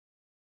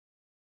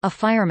A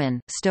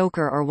fireman,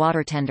 stoker or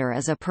watertender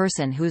is a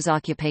person whose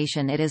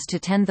occupation it is to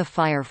tend the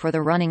fire for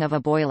the running of a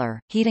boiler,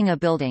 heating a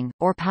building,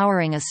 or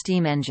powering a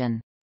steam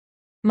engine.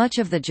 Much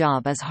of the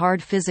job is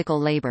hard physical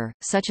labor,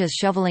 such as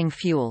shoveling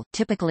fuel,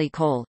 typically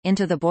coal,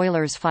 into the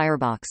boiler's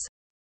firebox.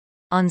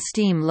 On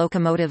steam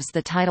locomotives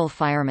the title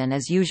fireman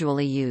is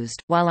usually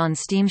used, while on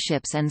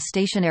steamships and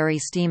stationary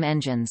steam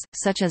engines,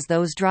 such as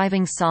those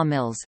driving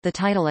sawmills, the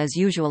title is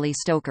usually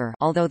stoker,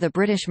 although the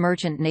British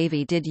Merchant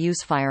Navy did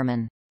use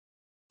fireman.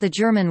 The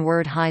German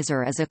word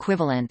Heiser is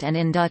equivalent, and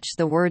in Dutch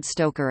the word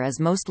stoker is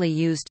mostly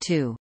used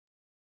too.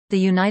 The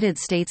United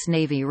States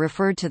Navy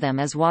referred to them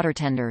as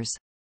watertenders.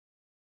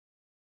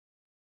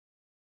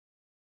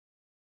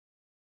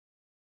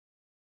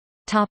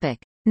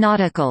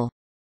 Nautical.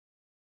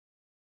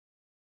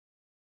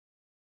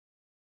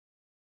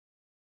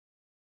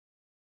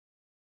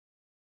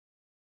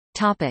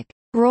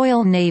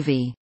 Royal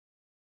Navy.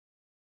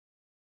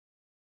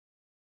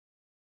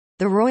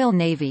 The Royal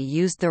Navy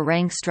used the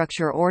rank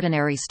structure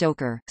ordinary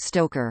stoker,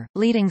 stoker,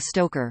 leading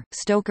stoker,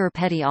 stoker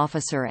petty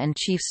officer and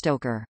chief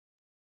stoker.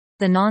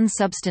 The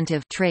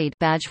non-substantive trade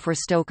badge for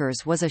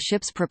stokers was a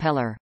ship's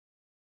propeller.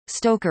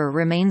 Stoker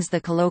remains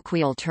the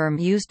colloquial term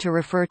used to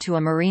refer to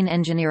a marine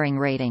engineering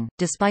rating.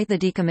 Despite the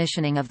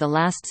decommissioning of the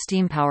last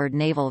steam-powered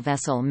naval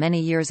vessel many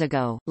years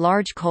ago,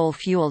 large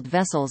coal-fueled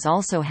vessels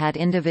also had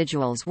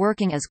individuals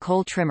working as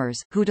coal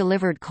trimmers, who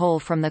delivered coal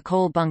from the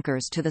coal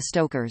bunkers to the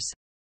stokers.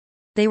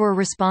 They were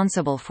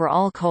responsible for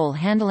all coal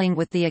handling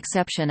with the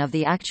exception of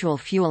the actual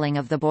fueling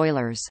of the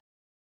boilers.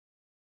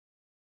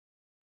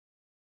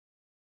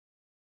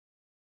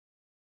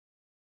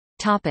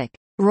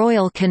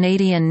 Royal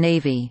Canadian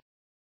Navy.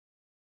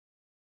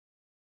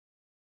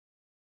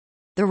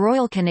 The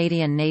Royal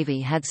Canadian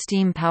Navy had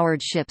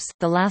steam-powered ships,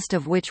 the last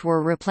of which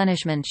were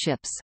replenishment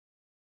ships.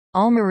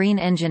 All marine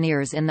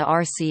engineers in the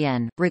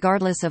RCN,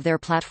 regardless of their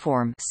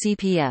platform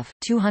CPF,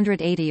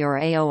 280 or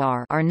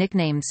AOR, are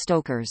nicknamed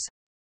stokers.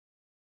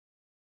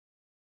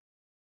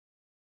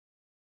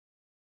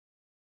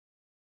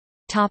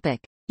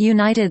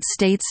 United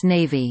States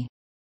Navy.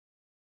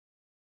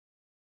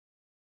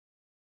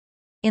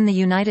 In the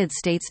United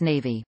States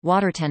Navy,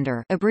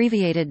 watertender,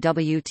 abbreviated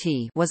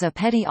WT, was a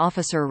petty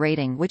officer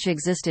rating which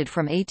existed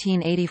from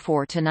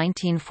 1884 to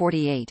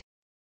 1948.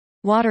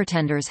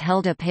 Watertenders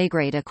held a pay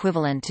grade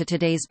equivalent to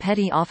today's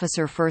petty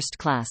officer first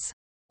class.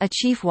 A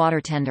chief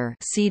watertender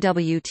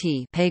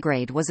 (CWT) pay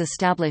grade was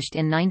established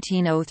in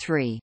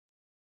 1903.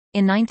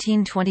 In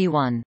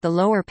 1921, the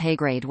lower pay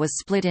grade was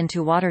split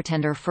into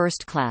watertender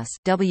first class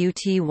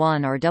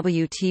 (WT1 or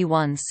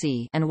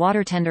WT1C) and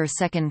watertender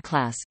second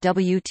class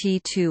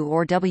 (WT2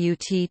 or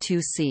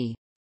WT2C).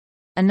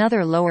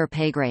 Another lower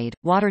pay grade,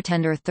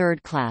 watertender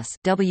third class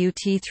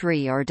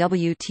 (WT3 or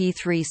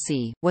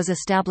WT3C), was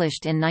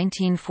established in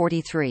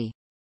 1943.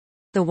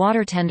 The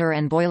watertender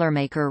and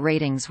boilermaker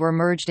ratings were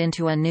merged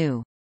into a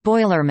new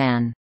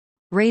boilerman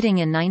rating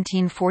in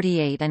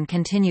 1948 and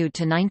continued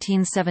to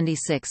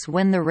 1976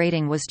 when the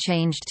rating was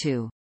changed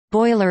to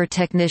boiler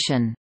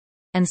technician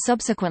and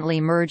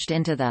subsequently merged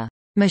into the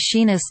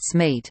machinist's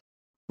mate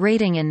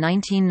rating in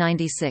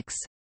 1996.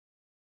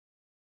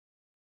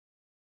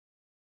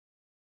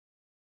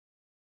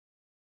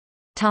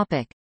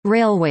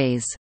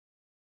 Railways.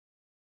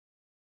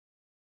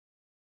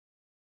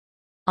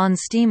 On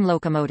steam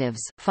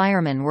locomotives,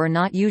 firemen were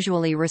not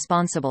usually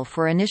responsible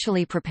for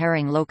initially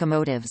preparing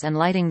locomotives and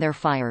lighting their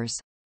fires.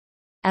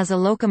 As a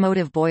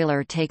locomotive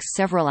boiler takes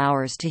several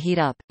hours to heat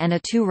up, and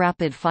a too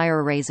rapid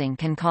fire raising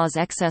can cause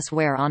excess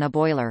wear on a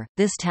boiler,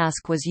 this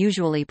task was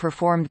usually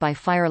performed by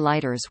fire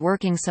lighters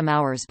working some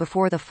hours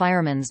before the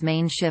fireman's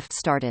main shift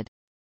started.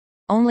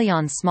 Only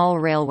on small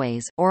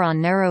railways, or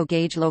on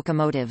narrow-gauge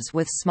locomotives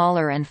with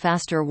smaller and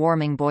faster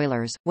warming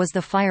boilers, was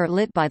the fire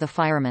lit by the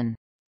fireman.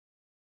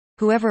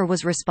 Whoever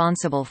was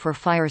responsible for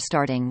fire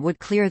starting would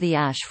clear the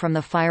ash from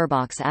the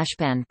firebox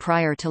ashpan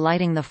prior to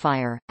lighting the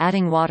fire,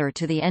 adding water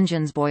to the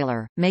engine's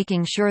boiler,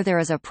 making sure there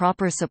is a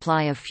proper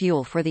supply of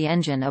fuel for the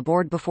engine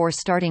aboard before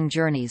starting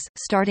journeys,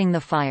 starting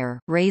the fire,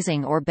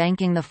 raising or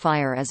banking the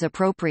fire as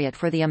appropriate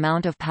for the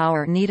amount of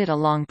power needed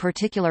along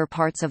particular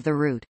parts of the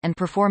route, and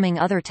performing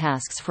other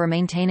tasks for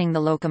maintaining the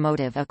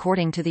locomotive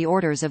according to the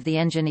orders of the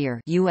engineer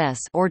 (US)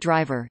 or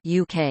driver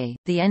 (UK).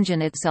 The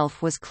engine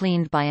itself was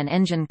cleaned by an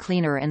engine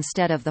cleaner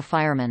instead of the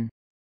fireman.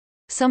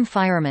 Some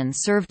firemen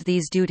served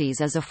these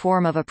duties as a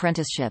form of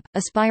apprenticeship,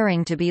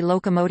 aspiring to be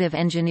locomotive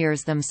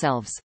engineers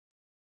themselves.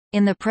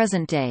 In the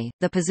present day,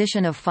 the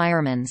position of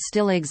fireman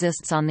still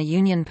exists on the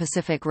Union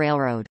Pacific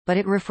Railroad, but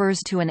it refers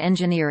to an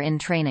engineer in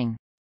training.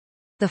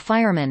 The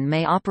fireman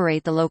may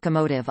operate the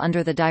locomotive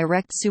under the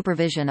direct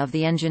supervision of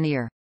the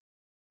engineer.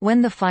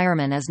 When the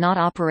fireman is not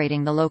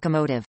operating the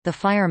locomotive, the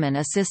fireman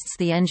assists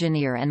the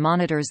engineer and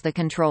monitors the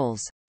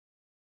controls.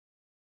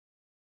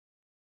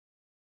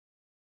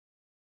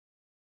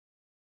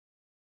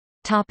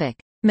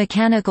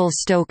 Mechanical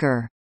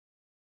stoker.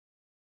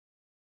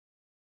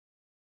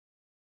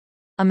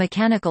 A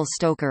mechanical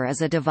stoker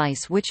is a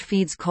device which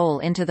feeds coal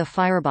into the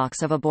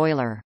firebox of a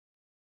boiler.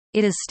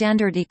 It is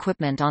standard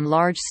equipment on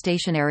large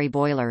stationary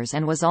boilers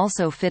and was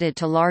also fitted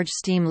to large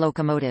steam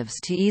locomotives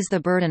to ease the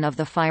burden of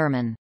the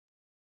fireman.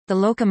 The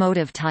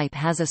locomotive type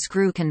has a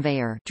screw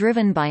conveyor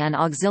driven by an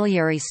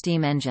auxiliary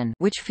steam engine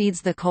which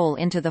feeds the coal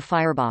into the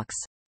firebox.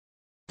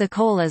 The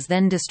coal is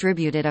then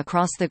distributed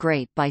across the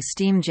grate by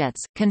steam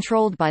jets,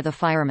 controlled by the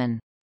fireman.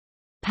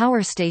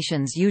 Power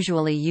stations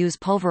usually use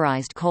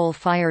pulverized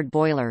coal-fired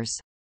boilers.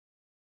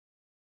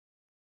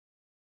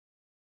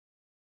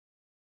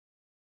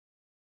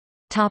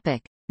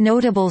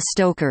 Notable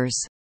stokers.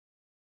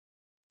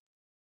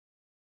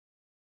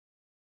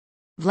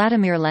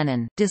 Vladimir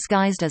Lenin,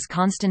 disguised as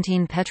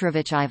Konstantin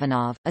Petrovich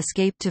Ivanov,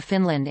 escaped to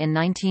Finland in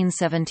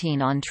 1917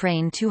 on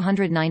train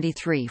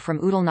 293 from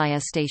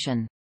Udalnaya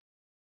station.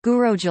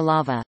 Guro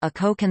Jalava, a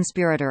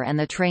co-conspirator and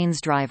the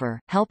train's driver,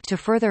 helped to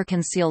further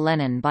conceal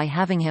Lenin by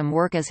having him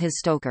work as his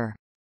stoker.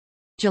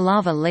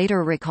 Jalava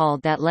later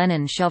recalled that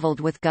Lenin shoveled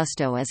with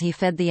gusto as he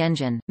fed the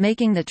engine,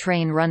 making the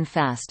train run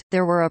fast.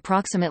 There were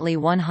approximately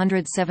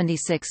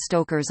 176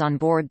 stokers on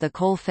board the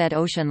coal-fed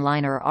ocean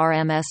liner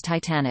RMS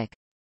Titanic.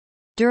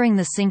 During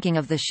the sinking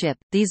of the ship,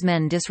 these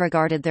men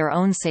disregarded their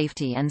own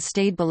safety and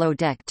stayed below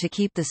deck to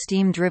keep the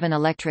steam-driven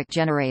electric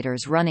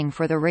generators running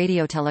for the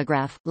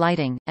radiotelegraph,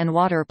 lighting, and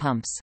water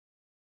pumps.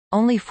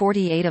 Only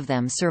 48 of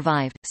them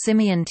survived.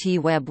 Simeon T.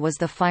 Webb was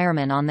the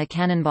fireman on the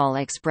Cannonball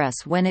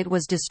Express when it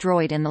was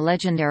destroyed in the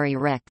legendary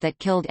wreck that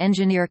killed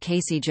engineer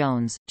Casey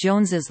Jones.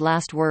 Jones's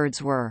last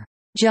words were,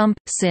 "Jump,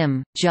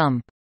 Sim,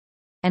 jump."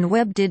 And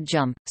Webb did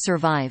jump,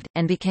 survived,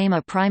 and became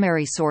a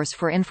primary source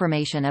for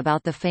information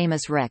about the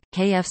famous wreck.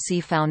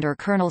 KFC founder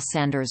Colonel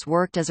Sanders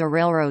worked as a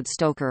railroad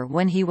stoker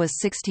when he was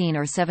 16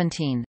 or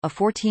 17. A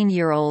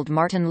 14-year-old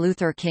Martin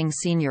Luther King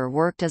Sr.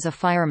 worked as a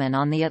fireman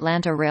on the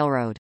Atlanta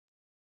Railroad.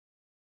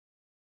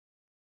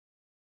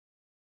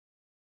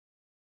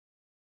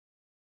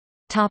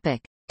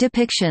 Topic: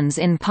 Depictions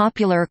in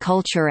popular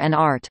culture and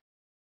art.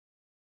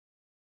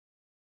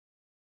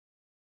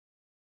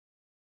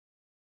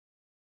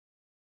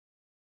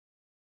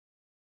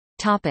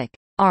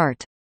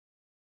 Art.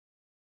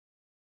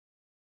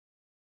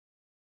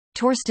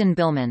 Torsten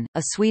Billman,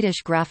 a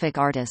Swedish graphic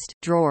artist,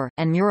 drawer,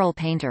 and mural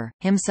painter,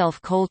 himself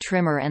coal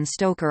trimmer and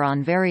stoker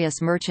on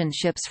various merchant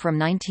ships from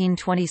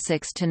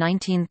 1926 to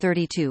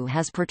 1932,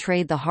 has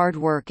portrayed the hard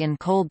work in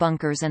coal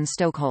bunkers and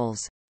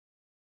stokeholes.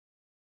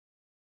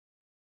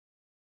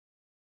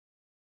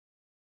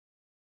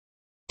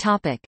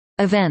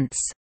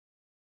 Events.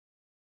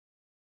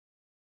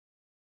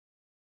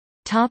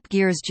 Top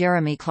Gear's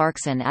Jeremy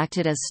Clarkson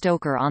acted as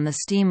stoker on the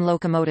steam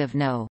locomotive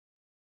No.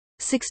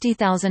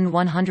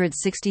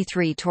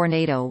 60163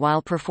 Tornado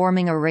while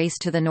performing a race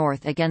to the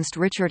north against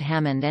Richard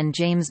Hammond and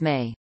James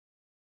May.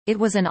 It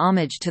was an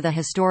homage to the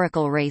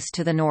historical race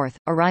to the north,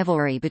 a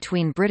rivalry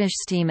between British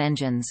steam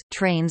engines,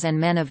 trains and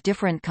men of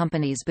different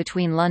companies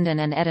between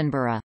London and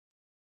Edinburgh.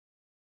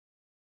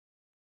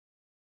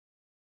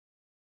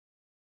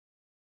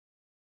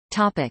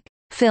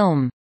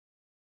 Film.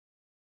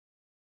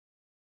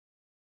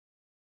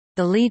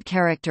 The lead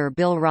character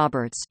Bill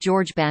Roberts,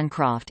 George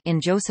Bancroft,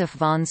 in Joseph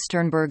von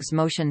Sternberg's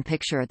motion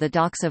picture The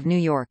Docks of New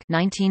York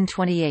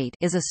 1928,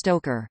 is a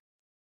stoker.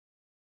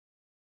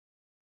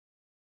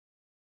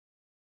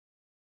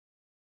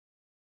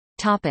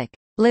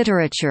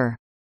 Literature.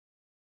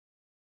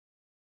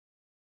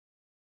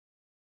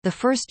 The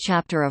first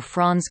chapter of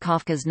Franz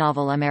Kafka's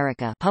novel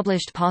America,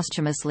 published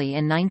posthumously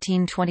in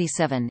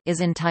 1927, is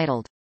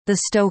entitled The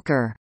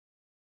Stoker.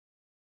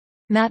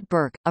 Matt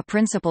Burke, a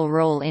principal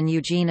role in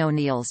Eugene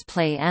O'Neill's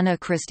play Anna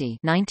Christie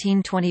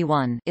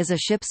 1921, is a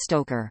ship's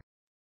stoker.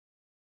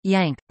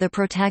 Yank, the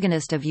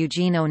protagonist of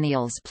Eugene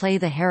O'Neill's play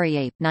The Hairy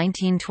Ape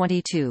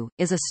 1922,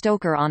 is a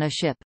stoker on a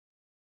ship.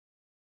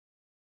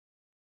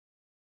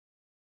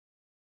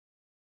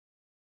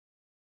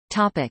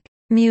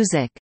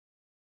 Music.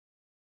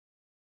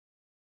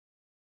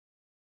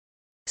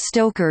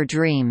 Stoker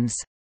Dreams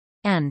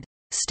and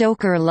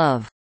Stoker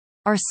Love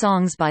are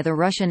songs by the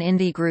Russian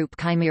indie group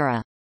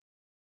Chimera.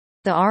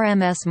 The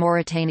RMS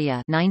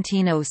Mauritania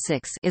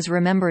 1906 is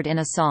remembered in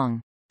a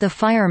song, The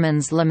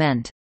Fireman's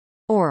Lament,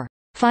 or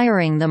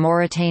Firing the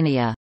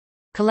Mauritania,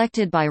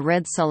 collected by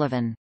Red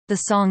Sullivan.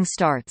 The song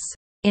starts,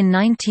 In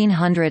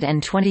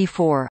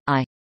 1924,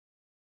 I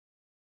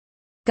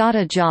got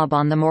a job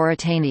on the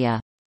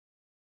Mauritania,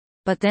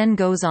 but then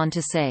goes on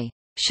to say,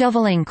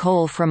 shoveling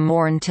coal from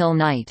morn till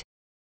night.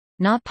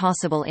 Not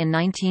possible in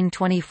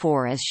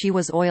 1924 as she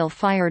was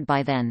oil-fired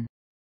by then.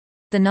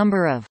 The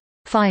number of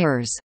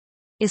fires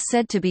is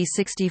said to be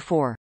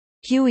 64.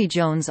 Huey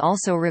Jones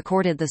also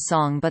recorded the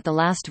song, but the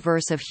last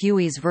verse of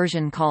Huey's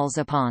version calls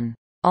upon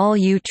all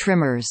you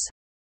trimmers,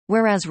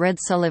 whereas Red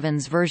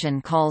Sullivan's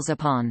version calls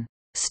upon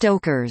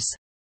stokers.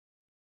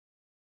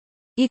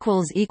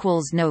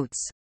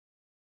 Notes